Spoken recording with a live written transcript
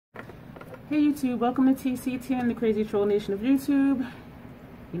Hey YouTube, welcome to TC10, the crazy troll nation of YouTube.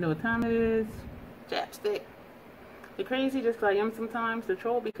 You know what time it is? Chapstick. The crazy, just like I am sometimes, the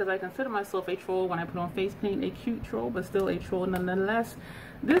troll, because I consider myself a troll when I put on face paint, a cute troll, but still a troll nonetheless.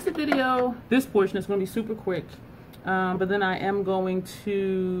 This video, this portion is going to be super quick, but then I am going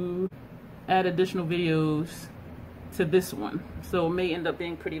to add additional videos to this one, so it may end up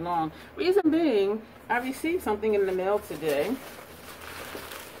being pretty long. Reason being, I received something in the mail today.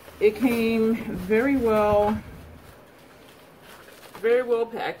 It came very well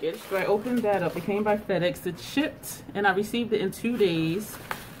packaged. So I opened that up. It came by FedEx. It shipped, and I received it in 2 days.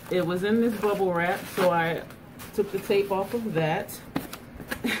 It was in this bubble wrap, so I took the tape off of that.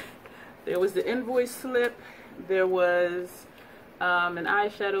 There was the invoice slip. There was an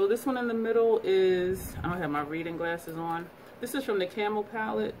eyeshadow. This one in the middle is, I don't have my reading glasses on. This is from the Camel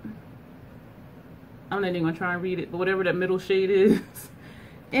palette. I'm not even gonna try and read it, but whatever that middle shade is.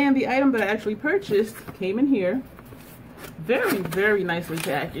 And the item that I actually purchased came in here. Very, very nicely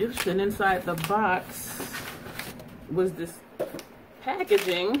packaged. And inside the box was this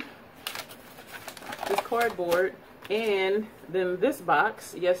packaging, this cardboard, and then this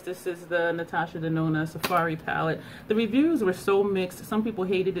box. Yes, this is the Natasha Denona Safari palette. The reviews were so mixed. Some people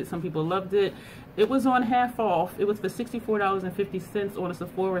hated it, some people loved it. It was on half off. It was for $64.50 on a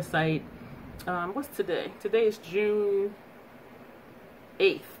Sephora site. What's today? Today is June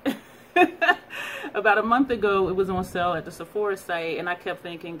 8th. About a month ago, it was on sale at the Sephora site, and I kept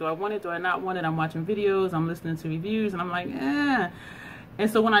thinking, do I want it, do I not want it? I'm watching videos, I'm listening to reviews, and I'm like, eh. And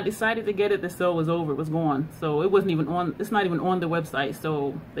so when I decided to get it, the sale was over, it was gone. So it wasn't even on, it's not even on the website,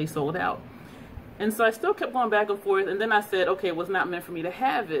 so they sold out. And so I still kept going back and forth, and then I said, okay, it was not meant for me to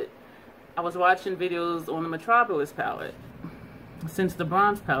have it. I was watching videos on the Metropolis palette since the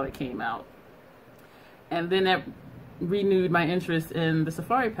bronze palette came out. And then that renewed my interest in the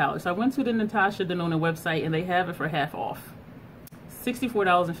Safari palette. So I went to the Natasha Denona website, and they have it for half off.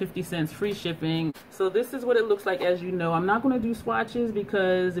 $64.50, free shipping. So this is what it looks like. As you know, I'm not going to do swatches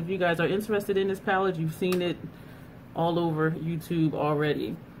because if you guys are interested in this palette, you've seen it all over YouTube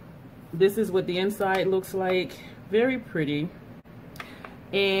already. This is what the inside looks like. Very pretty.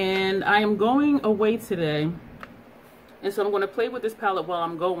 And I am going away today, and so I'm going to play with this palette while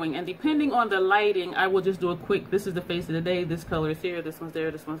I'm going. And depending on the lighting, I will just do a quick, this is the face of the day, this color is here, this one's there,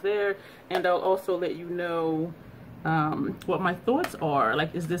 this one's there. And I'll also let you know what my thoughts are.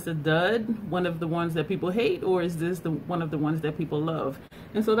 Like, is this a dud, one of the ones that people hate, or is this one of the ones that people love?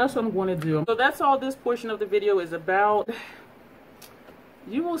 And so that's what I'm going to do. So that's all this portion of the video is about.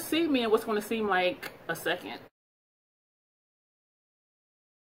 You will see me in what's going to seem like a second.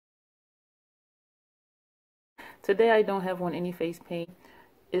 Today I don't have on any face paint.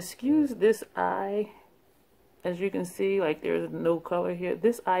 Excuse this eye. As you can see, like, there's no color here.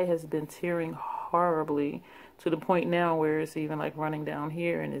 This eye has been tearing horribly to the point now where it's even like running down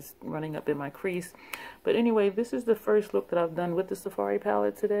here and it's running up in my crease. But anyway, this is the first look that I've done with the Safari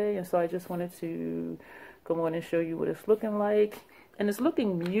palette today, and so I just wanted to go on and show you what it's looking like. And it's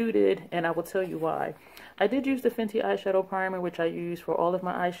looking muted, and I will tell you why. I did use the Fenty eyeshadow primer, which I use for all of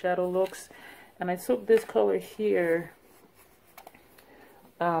my eyeshadow looks. And I took this color here,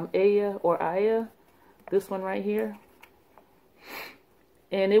 Aya, this one right here.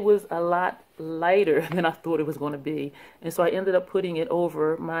 And it was a lot lighter than I thought it was going to be. And so I ended up putting it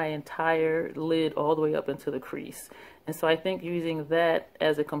over my entire lid all the way up into the crease. And so I think using that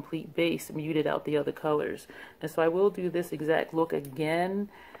as a complete base muted out the other colors. And so I will do this exact look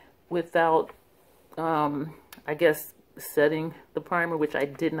again without, I guess, setting the primer, which I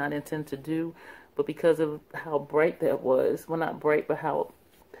did not intend to do, but because of how bright that was, well, not bright, but how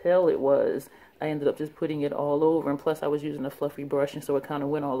pale it was, I ended up just putting it all over. And plus I was using a fluffy brush, and so it kind of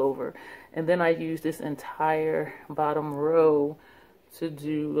went all over. And then I used this entire bottom row to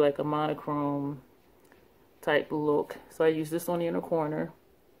do like a monochrome type look. So I used this on the inner corner,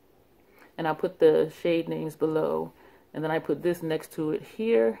 and I put the shade names below, and then I put this next to it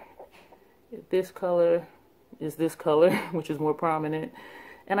here. This color is this color, which is more prominent.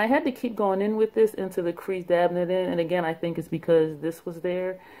 And I had to keep going in with this into the crease, dabbing it in. And again, I think it's because this was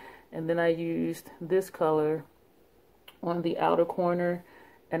there. And then I used this color on the outer corner,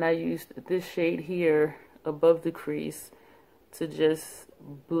 and I used this shade here above the crease to just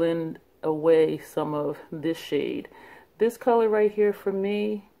blend away some of this shade. This color right here for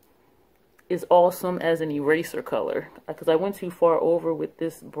me is awesome as an eraser color, because I went too far over with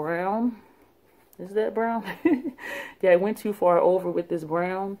this brown. Is that brown? Yeah, I went too far over with this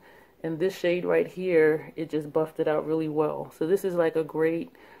brown, and this shade right here, it just buffed it out really well. So this is like a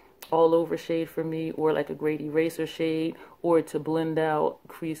great all over shade for me, or like a great eraser shade, or to blend out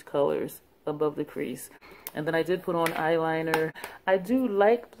crease colors above the crease. And then I did put on eyeliner. I do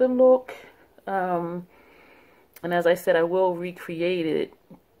like the look. And as I said, I will recreate it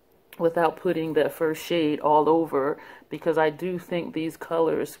without putting that first shade all over, because I do think these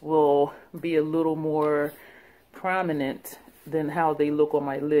colors will be a little more prominent than how they look on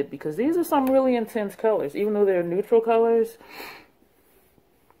my lid, because these are some really intense colors. Even though they're neutral colors,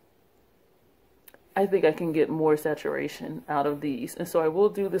 I think I can get more saturation out of these. And so I will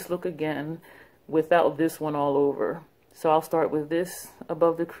do this look again without this one all over. So I'll start with this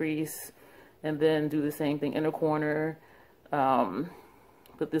above the crease and then do the same thing inner corner.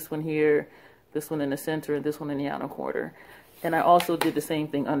 Put this one here, this one in the center, and this one in the outer corner. And I also did the same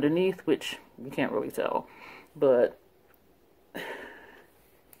thing underneath, which you can't really tell, but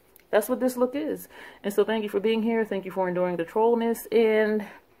that's what this look is. And so thank you for being here. Thank you for enduring the trollness. And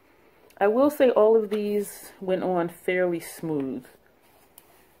I will say all of these went on fairly smooth.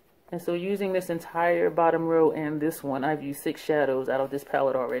 And so using this entire bottom row and this one, I've used 6 shadows out of this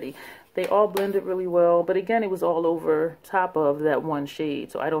palette already. They all blended really well, but again, it was all over top of that one shade.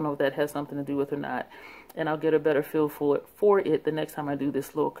 So I don't know if that has something to do with it or not. And I'll get a better feel for it the next time I do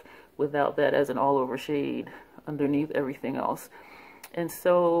this look without that as an all over shade underneath everything else. And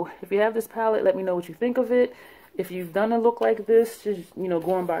so if you have this palette, let me know what you think of it. If you've done a look like this, just, you know,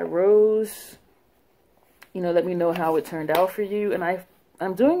 going by rows, you know, let me know how it turned out for you. And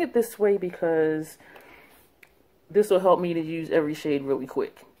I'm doing it this way because this will help me to use every shade really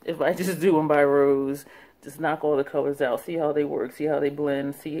quick. If I just do them by rows, just knock all the colors out, see how they work, see how they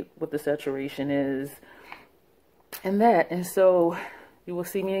blend, see what the saturation is, and that. And so you will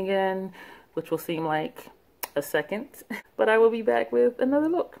see me again, which will seem like a second, but I will be back with another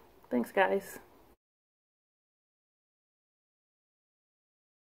look. Thanks, guys.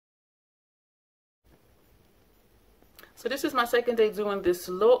 So this is my second day doing this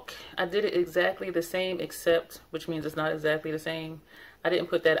look. I did it exactly the same, except, which means it's not exactly the same, I didn't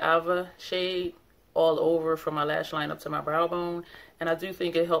put that Ava shade all over from my lash line up to my brow bone. And I do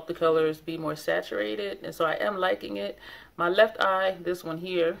think it helped the colors be more saturated. And so I am liking it. My left eye, this one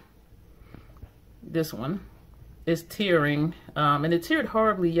here, this one, is tearing. And it teared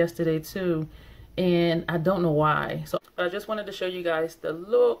horribly yesterday too. And I don't know why. So I just wanted to show you guys the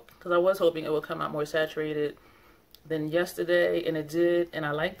look, because I was hoping it would come out more saturated than yesterday. And it did. And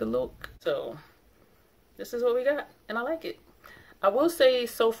I like the look. So this is what we got. And I like it. I will say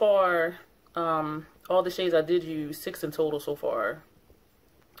so far, all the shades I did use, 6 in total so far,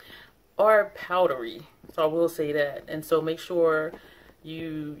 are powdery. So I will say that. And so make sure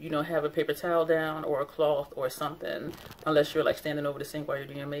you know, have a paper towel down or a cloth or something, unless you're like standing over the sink while you're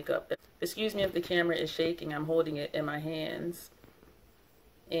doing your makeup. Excuse me if the camera is shaking. I'm holding it in my hands.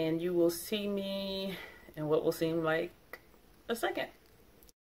 And you will see me in what will seem like a second.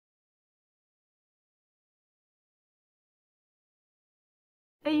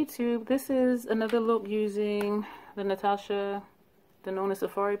 Hey YouTube, this is another look using the Natasha Denona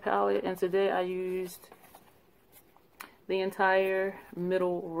Safari palette, and today I used the entire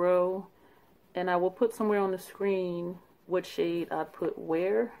middle row, and I will put somewhere on the screen what shade I put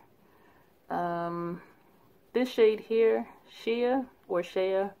where. This shade here, Shea or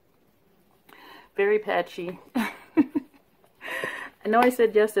Shea, very patchy. I know I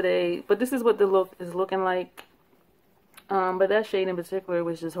said yesterday, but this is what the look is looking like. But that shade in particular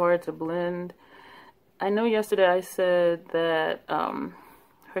was just hard to blend. I know yesterday I said that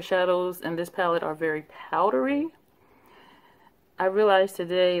her shadows in this palette are very powdery. I realized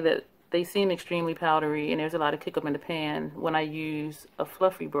today that they seem extremely powdery and there's a lot of kick up in the pan when I use a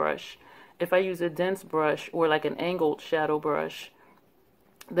fluffy brush. If I use a dense brush or like an angled shadow brush,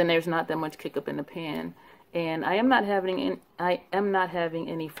 then there's not that much kick up in the pan. And I am not having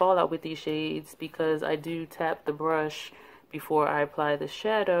any fallout with these shades because I do tap the brush before I apply the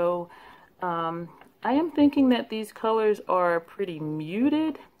shadow. I am thinking that these colors are pretty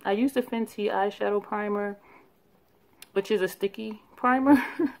muted. I used a Fenty eyeshadow primer, which is a sticky primer,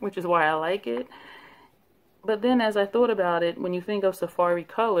 which is why I like it. But then as I thought about it, when you think of Safari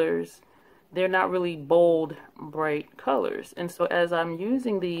colors, they're not really bold, bright colors. And so as I'm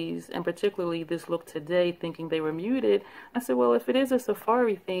using these, and particularly this look today, thinking they were muted, I said, well, if it is a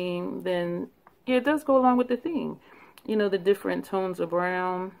Safari theme, then yeah, it does go along with the theme. You know, the different tones of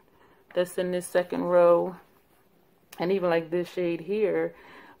brown that's in this second row. And even like this shade here,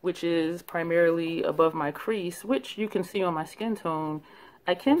 which is primarily above my crease, which you can see on my skin tone.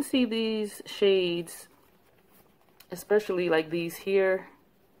 I can see these shades, especially like these here,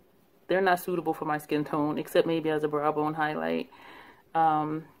 they're not suitable for my skin tone, except maybe as a brow bone highlight.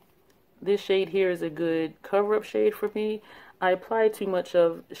 This shade here is a good cover-up shade for me. I applied too much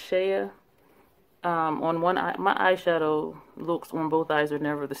of Shea on one eye. My eyeshadow looks on both eyes are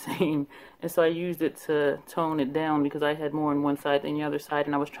never the same, and so I used it to tone it down because I had more on one side than the other side,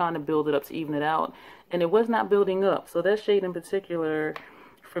 and I was trying to build it up to even it out, and it was not building up. So that shade in particular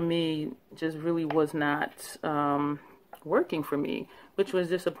for me just really was not working for me, which was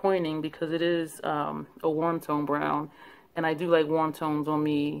disappointing because it is a warm tone brown, and I do like warm tones on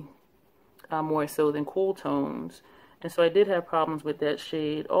me more so than cool tones. And so I did have problems with that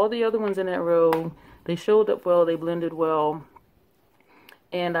shade. All the other ones in that row, they showed up well, they blended well.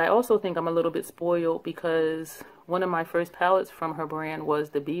 And I also think I'm a little bit spoiled because one of my first palettes from her brand was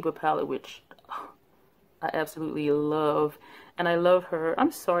the Biba palette, which I absolutely love. And I love her.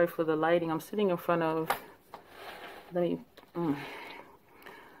 I'm sorry for the lighting. I'm sitting in front of, let me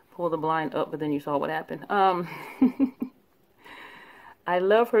pull the blind up, but then you saw what happened. I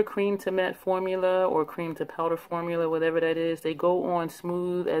love her cream to matte formula or cream to powder formula, whatever that is. They go on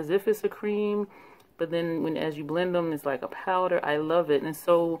smooth as if it's a cream, but then as you blend them, it's like a powder. I love it. And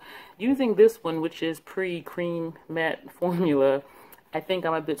so using this one, which is pre-cream matte formula, I think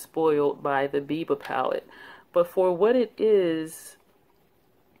I'm a bit spoiled by the Biba palette. But for what it is,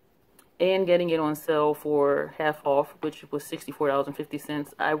 and getting it on sale for half off, which was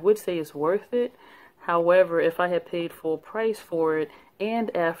 $64.50, I would say it's worth it. However, if I had paid full price for it,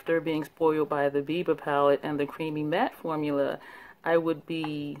 and after being spoiled by the Biba palette and the creamy matte formula, I would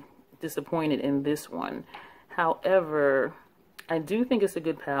be disappointed in this one. However, I do think it's a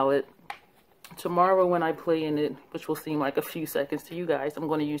good palette. Tomorrow when I play in it, which will seem like a few seconds to you guys, I'm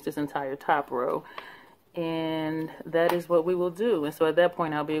going to use this entire top row. And that is what we will do. And so at that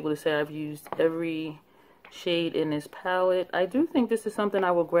point, I'll be able to say I've used every shade in this palette. I do think this is something I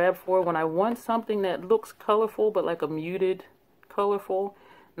will grab for when I want something that looks colorful, but like a muted colorful,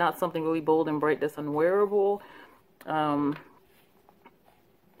 not something really bold and bright that's unwearable. The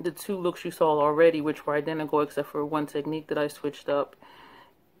two looks you saw already, which were identical except for one technique that I switched up,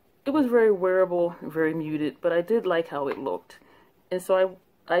 it was very wearable, very muted, but I did like how it looked. And so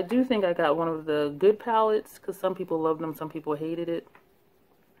I do think I got one of the good palettes, because some people loved them, some people hated it.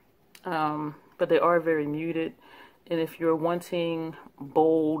 But they are very muted, and if you're wanting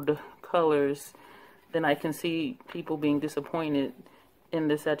bold colors, then I can see people being disappointed in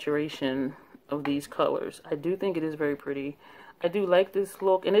the saturation of these colors. I do think it is very pretty. I do like this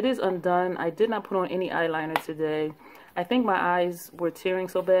look, and it is undone. I did not put on any eyeliner today. I think my eyes were tearing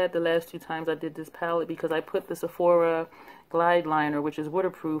so bad the last two times I did this palette because I put the Sephora Glide Liner, which is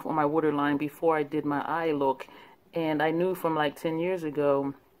waterproof, on my waterline before I did my eye look. And I knew from like 10 years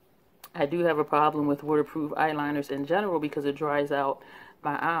ago, I do have a problem with waterproof eyeliners in general because it dries out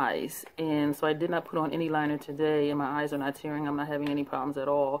my eyes. And so I did not put on any liner today, and my eyes are not tearing. I'm not having any problems at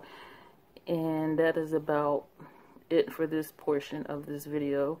all. And that is about it for this portion of this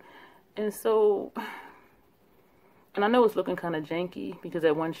video. And so, and I know it's looking kind of janky because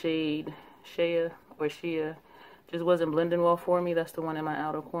that one shade, Shea, just wasn't blending well for me. That's the one in my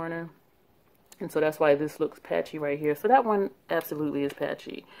outer corner. And so that's why this looks patchy right here. So that one absolutely is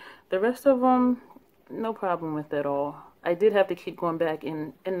patchy. The rest of them, no problem with at all. I did have to keep going back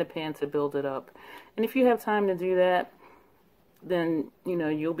in the pan to build it up. And if you have time to do that, then, you know,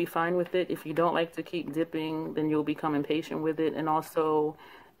 you'll be fine with it. If you don't like to keep dipping, then you'll become impatient with it. And also,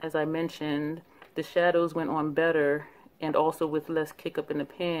 as I mentioned, the shadows went on better and also with less kick up in the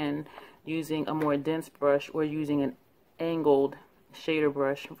pan using a more dense brush or using an angled shader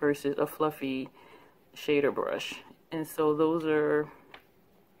brush versus a fluffy shader brush. And so those are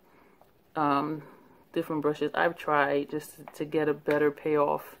different brushes I've tried just to get a better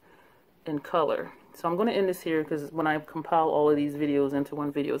payoff in color. So I'm going to end this here because when I compile all of these videos into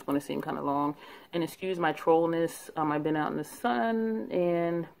one video, it's going to seem kind of long. And excuse my trollness. I've been out in the sun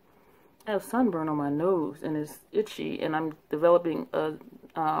and I have sunburn on my nose and it's itchy, and I'm developing a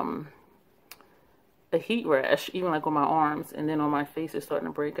heat rash, even like on my arms, and then on my face is starting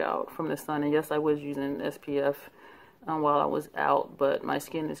to break out from the sun. And yes, I was using SPF while I was out, but my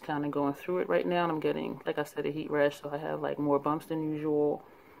skin is kind of going through it right now, and I'm getting, like I said, a heat rash, so I have like more bumps than usual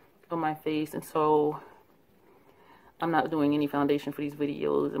on my face. And so I'm not doing any foundation for these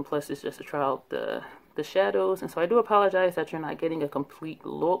videos, and plus it's just to try out the shadows. And so I do apologize that you're not getting a complete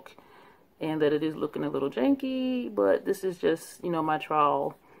look and that it is looking a little janky, but this is just, you know, my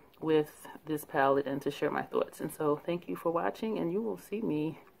trial with this palette and to share my thoughts. And so thank you for watching, and you will see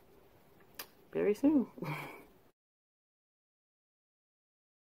me very soon.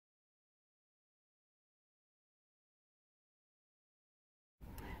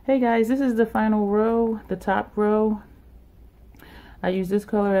 Hey guys, this is the final row, the top row. I use this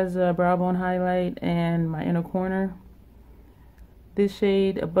color as a brow bone highlight and my inner corner. This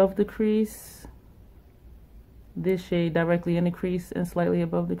shade above the crease this shade directly in the crease and slightly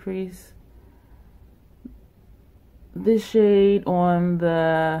above the crease. This shade on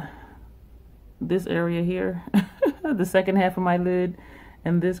this area here, the second half of my lid,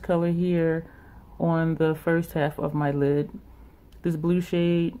 and this color here on the first half of my lid. This blue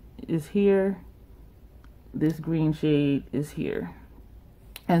shade is here. This green shade is here.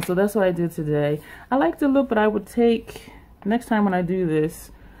 And so that's what I did today. I like the look, but I would take, next time when I do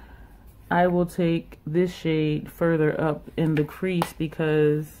this, I will take this shade further up in the crease,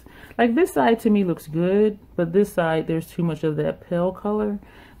 because like this side to me looks good, but this side there's too much of that pale color.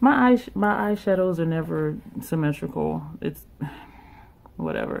 My eyeshadows are never symmetrical. It's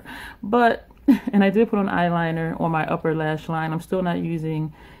whatever. But, and I did put on eyeliner on my upper lash line. I'm still not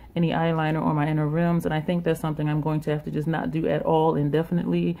using any eyeliner on my inner rims, and I think that's something I'm going to have to just not do at all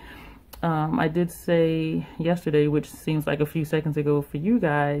indefinitely. I did say yesterday, which seems like a few seconds ago for you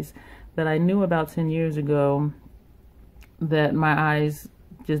guys, that I knew about 10 years ago that my eyes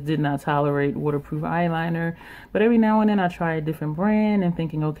just did not tolerate waterproof eyeliner, but every now and then I try a different brand and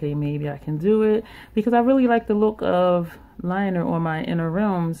thinking, okay, maybe I can do it, because I really like the look of liner on my inner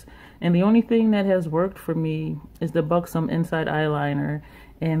rims, and the only thing that has worked for me is the Buxom inside eyeliner,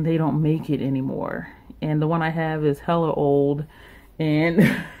 and they don't make it anymore, and the one I have is hella old,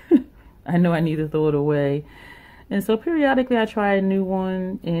 and I know I need to throw it away. And so periodically I try a new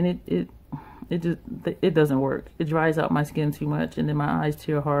one, and it doesn't work. It dries out my skin too much, and then my eyes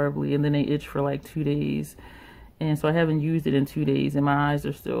tear horribly, and then they itch for like 2 days. And so I haven't used it in 2 days, and my eyes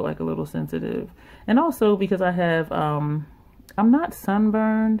are still like a little sensitive. And also because I have, I'm not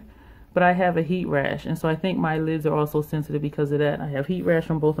sunburned, but I have a heat rash. And so I think my lids are also sensitive because of that. I have heat rash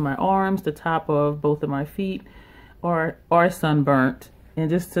on both of my arms, the top of both of my feet are sunburnt. And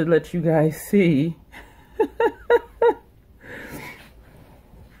just to let you guys see,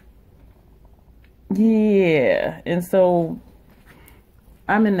 yeah. And so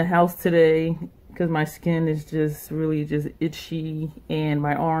I'm in the house today because my skin is just really just itchy, and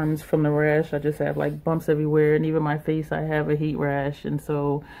my arms from the rash, I just have like bumps everywhere, and even my face I have a heat rash. And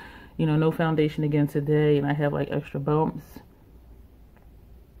so, you know, no foundation again today, and I have like extra bumps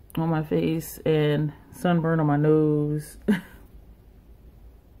on my face and sunburn on my nose.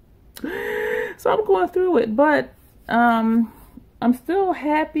 So I'm going through it, but I'm still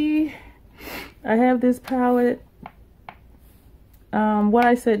happy. I have this palette. What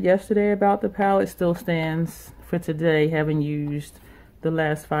I said yesterday about the palette still stands for today, having used the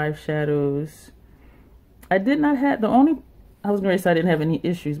last 5 shadows. I did not have, I was going to say I didn't have any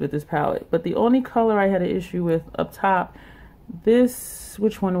issues with this palette, but the only color I had an issue with up top, this,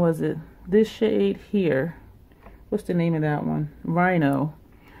 which one was it? This shade here. What's the name of that one? Rhino.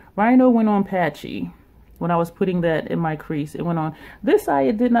 Rhino went on patchy when I was putting that in my crease. It went on. This side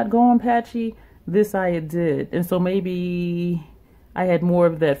it did not go on patchy. This side it did. And so maybe I had more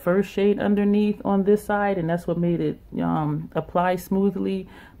of that first shade underneath on this side, and that's what made it apply smoothly.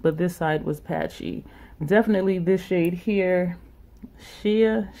 But this side was patchy. Definitely this shade here,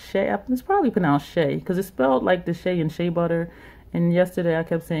 Shea, it's probably pronounced Shea because it's spelled like the Shea and Shea Butter. And yesterday I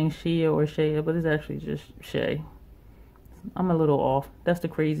kept saying Shea or Shea, but it's actually just Shea. I'm a little off. That's the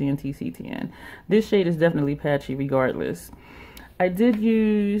crazy in TCTN. This shade is definitely patchy regardless. I did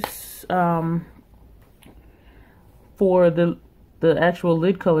use, for the actual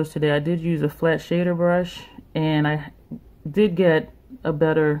lid colors today, I did use a flat shader brush, and I did get a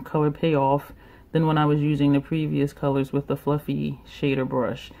better color payoff than when I was using the previous colors with the fluffy shader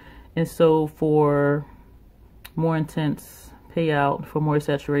brush. And so for more intense payout, for more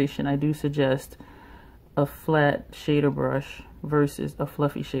saturation, I do suggest a flat shader brush versus a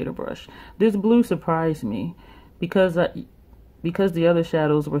fluffy shader brush. This blue surprised me because the other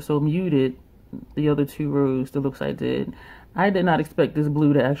shadows were so muted, the other 2 rows, the looks I did not expect this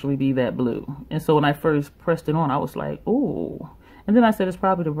blue to actually be that blue. And so when I first pressed it on, I was like, oh. And then I said, it's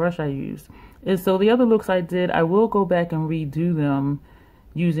probably the brush I used. And so the other looks I did, I will go back and redo them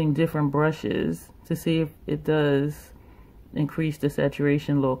using different brushes to see if it does increase the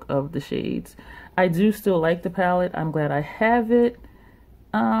saturation look of the shades. I do still like the palette. I'm glad I have it.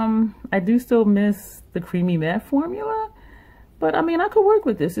 I do still miss the creamy matte formula, but I mean, I could work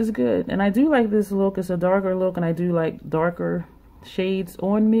with this. It's good. And I do like this look. It's a darker look, and I do like darker shades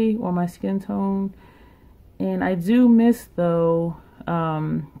on me, or my skin tone. And I do miss, though,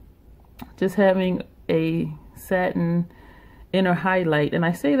 just having a satin inner highlight. And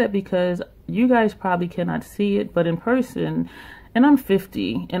I say that because you guys probably cannot see it, but in person, and I'm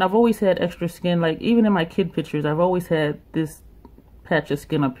 50, and I've always had extra skin. Like, even in my kid pictures, I've always had this patch of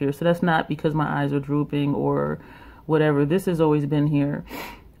skin up here. So that's not because my eyes are drooping or whatever. This has always been here.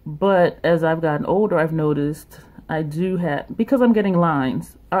 But as I've gotten older, I've noticed I do have, because I'm getting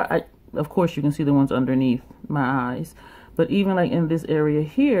lines. Of course, you can see the ones underneath my eyes. But even like in this area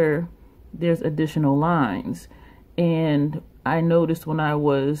here, there's additional lines. And I noticed when I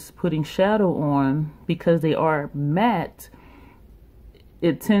was putting shadow on, because they are matte,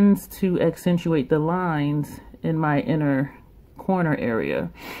 it tends to accentuate the lines in my inner corner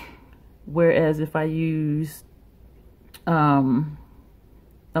area. Whereas if I use a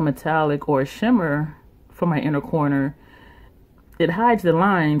metallic or a shimmer for my inner corner, it hides the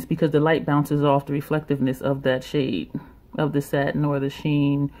lines because the light bounces off the reflectiveness of that shade, of the satin or the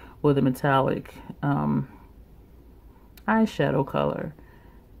sheen or the metallic eyeshadow color.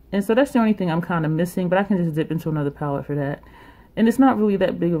 And so that's the only thing I'm kind of missing, but I can just dip into another palette for that. And it's not really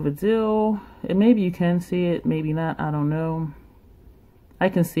that big of a deal. And maybe you can see it, maybe not, I don't know. I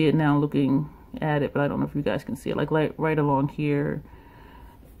can see it now looking at it, but I don't know if you guys can see it. Like right along here,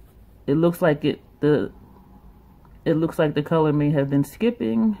 it looks like the color may have been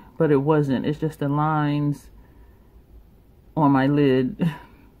skipping, but it wasn't. It's just the lines on my lid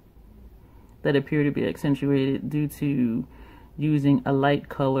that appear to be accentuated due to using a light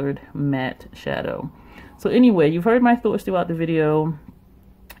colored matte shadow. So anyway, you've heard my thoughts throughout the video,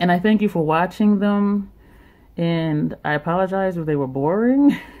 and I thank you for watching them, and I apologize if they were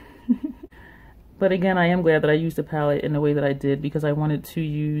boring. But again, I am glad that I used the palette in the way that I did, because I wanted to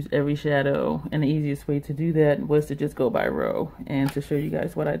use every shadow, and the easiest way to do that was to just go by row and to show you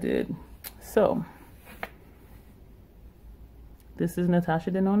guys what I did. So this is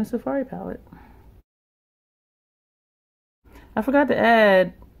Natasha Denona Safari palette. I forgot to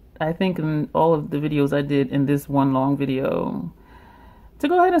add, I think in all of the videos I did in this one long video, to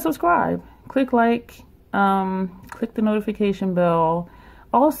go ahead and subscribe. Click like, click the notification bell.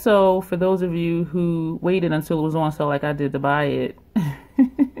 Also, for those of you who waited until it was on sale like I did to buy it,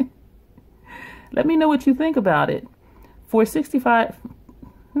 let me know what you think about it. For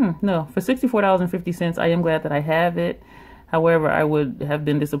 $64.50, I am glad that I have it. However, I would have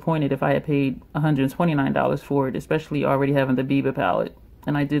been disappointed if I had paid $129 for it, especially already having the Biba palette.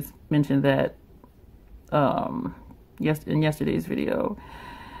 And I did mention that in yesterday's video.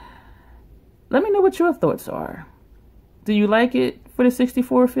 Let me know what your thoughts are. Do you like it for the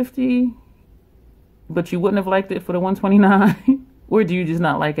 $64.50, but you wouldn't have liked it for the $129? Or do you just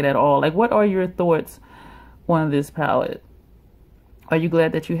not like it at all? Like, what are your thoughts on this palette? Are you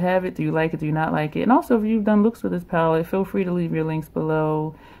glad that you have it? Do you like it? Do you not like it? And also, if you've done looks with this palette, feel free to leave your links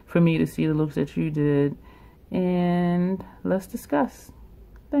below for me to see the looks that you did. And let's discuss.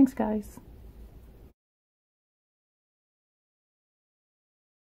 Thanks, guys.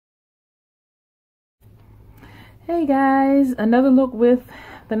 Hey guys, another look with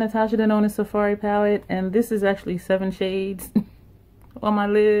the Natasha Denona Safari palette, and this is actually 7 shades on my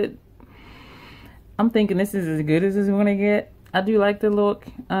lid. I'm thinking this is as good as it's gonna get. I do like the look.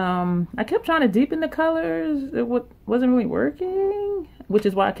 I kept trying to deepen the colors. It wasn't really working, which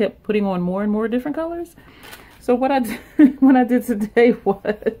is why I kept putting on more and more different colors. So what I did today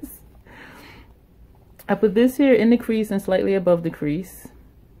was I put this here in the crease and slightly above the crease.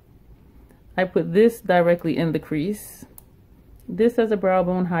 I put this directly in the crease. This as a brow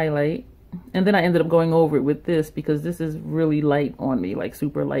bone highlight. And then I ended up going over it with this because this is really light on me, like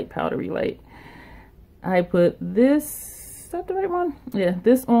super light, powdery light. I put this, is that the right one? Yeah,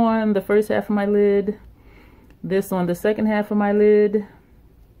 this on the first half of my lid. This on the second half of my lid.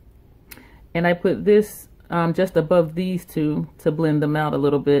 And I put this just above these two to blend them out a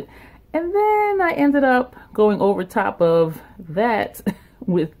little bit. And then I ended up going over top of that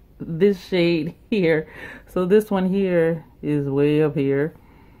with this shade here. So this one here is way up here.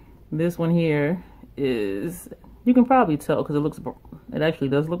 This one here is, you can probably tell because it actually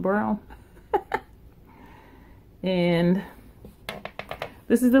does look brown. And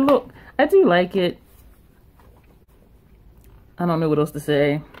this is the look. I do like it. I don't know what else to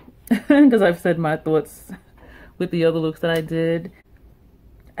say because I've said my thoughts with the other looks that I did.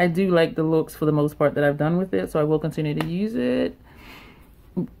 I do like the looks for the most part that I've done with it, so I will continue to use it.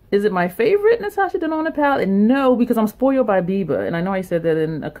 Is it my favorite Natasha Denona palette? No, because I'm spoiled by Biba, and I know I said that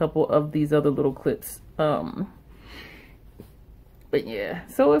in a couple of these other little clips. But yeah,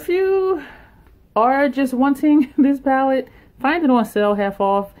 so if you are just wanting this palette, find it on sale half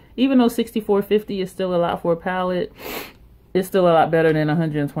off. Even though $64.50 is still a lot for a palette, it's still a lot better than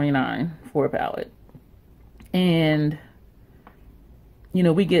 $129 for a palette. And you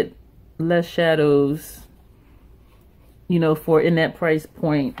know, we get less shadows, you know, for in that price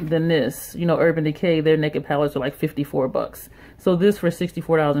point than this. You know, Urban Decay, their naked palettes are like 54 bucks. So this for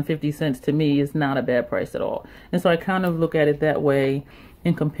 $64.50 to me is not a bad price at all. And so I kind of look at it that way.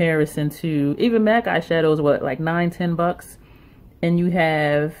 in comparison to even MAC eyeshadows, what, like $9-10, and you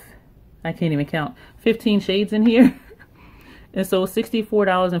have, I can't even count, 15 shades in here. And so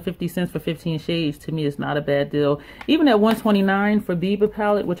 $64.50 for 15 shades to me is not a bad deal. Even at $129 for Biba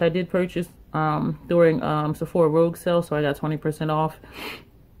palette, which I did purchase during Sephora Rogue sale, so I got 20% off.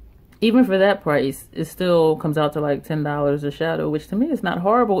 Even for that price, it still comes out to like $10 a shadow, which to me is not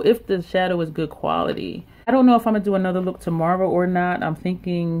horrible if the shadow is good quality. I don't know if I'm gonna do another look tomorrow or not. I'm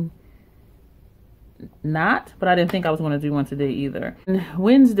thinking not, but I didn't think I was gonna do one today either. And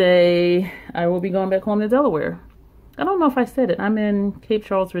Wednesday, I will be going back home to Delaware. I don't know if I said it. I'm in Cape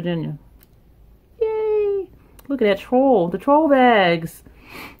Charles, Virginia. Yay! Look at that troll, the troll bags.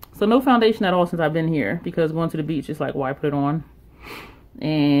 So no foundation at all since I've been here, because going to the beach is like, why put it on?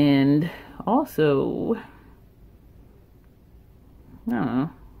 And also, I don't know.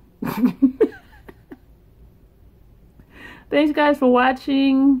 Thanks guys for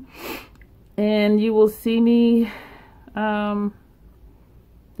watching, and you will see me, the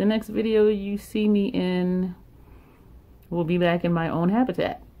next video you see me in will be back in my own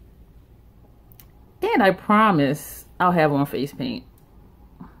habitat. And I promise I'll have on face paint.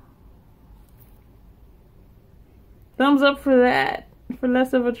 Thumbs up for that, for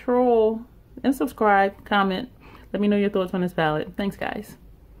less of a troll. And subscribe, comment. Let me know your thoughts on this palette. Thanks, guys.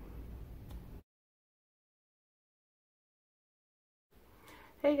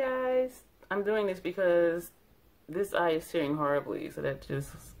 Hey, guys. I'm doing this because this eye is tearing horribly. So that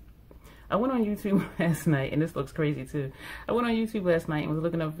just... I went on YouTube last night, and this looks crazy, too. I went on YouTube last night and was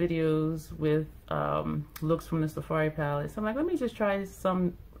looking up videos with looks from the Safari palette. So I'm like, let me just try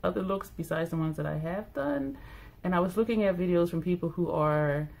some other looks besides the ones that I have done. And I was looking at videos from people who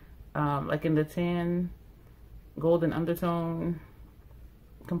are like in the tan, golden undertone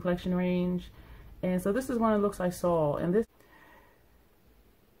complexion range. And so this is one of the looks I saw. And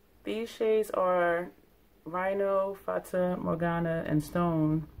these shades are Rhino, Fata Morgana, and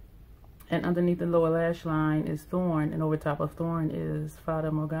Stone. And underneath the lower lash line is Thorn. And over top of Thorn is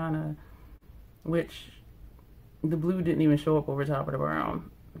Fata Morgana, which the blue didn't even show up over top of the brown.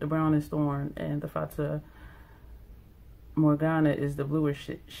 The brown is Thorn, and the Fata Morgana is the bluish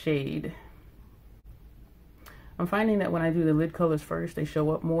shade. I'm finding that when I do the lid colors first, they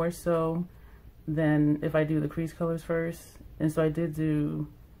show up more so than if I do the crease colors first. And so I did do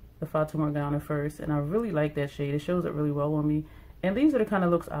the Fata Morgana first, and I really like that shade. It shows up really well on me. And these are the kind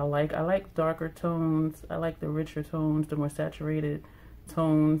of looks I like. I like darker tones. I like the richer tones, the more saturated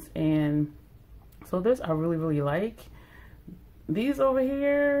tones. And so this I really, really like. These over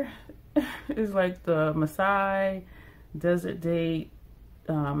here is like the Maasai, Desert Date,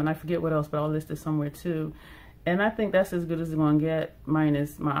 and I forget what else, but I'll list it somewhere too. And I think that's as good as it's going to get,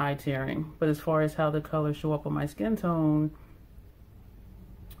 minus my eye tearing. But as far as how the colors show up on my skin tone,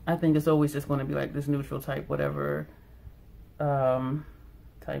 I think it's always just going to be like this neutral type, whatever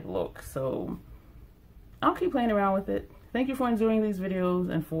type look. So I'll keep playing around with it. Thank you for enjoying these videos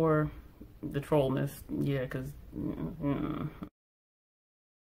and for the trollness. Yeah, because